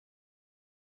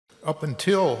Up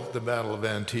until the Battle of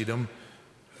Antietam,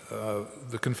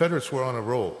 the Confederates were on a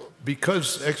roll.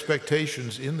 Because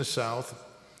expectations in the South,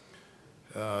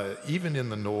 even in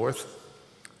the North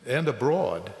and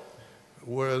abroad,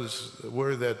 were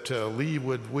that Lee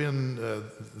would win,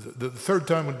 the third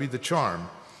time would be the charm.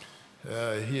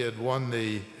 He had won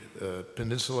the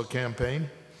Peninsula Campaign.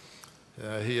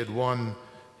 He had won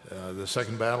the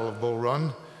Second Battle of Bull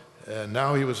Run. And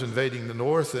now he was invading the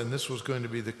North, and this was going to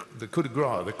be the coup de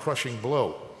grace, the crushing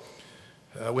blow.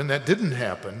 When that didn't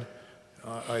happen,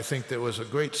 I think there was a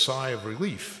great sigh of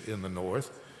relief in the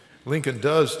North. Lincoln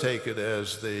does take it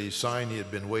as the sign he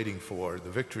had been waiting for, the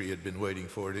victory he had been waiting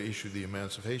for, to issue the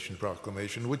Emancipation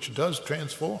Proclamation, which does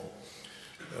transform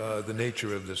the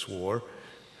nature of this war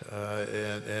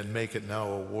and make it now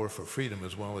a war for freedom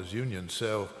as well as union.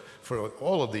 So for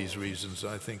all of these reasons,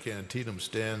 I think Antietam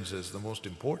stands as the most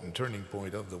important turning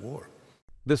point of the war.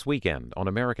 This weekend on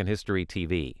American History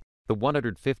TV, the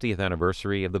 150th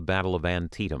anniversary of the Battle of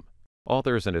Antietam.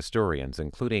 Authors and historians,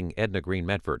 including Edna Greene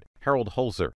Medford, Harold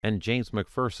Holzer, and James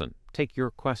McPherson, take your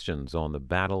questions on the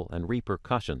battle and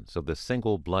repercussions of the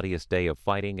single bloodiest day of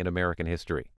fighting in American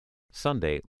history.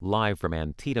 Sunday, live from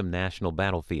Antietam National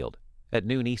Battlefield at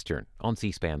noon Eastern on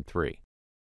C-SPAN 3.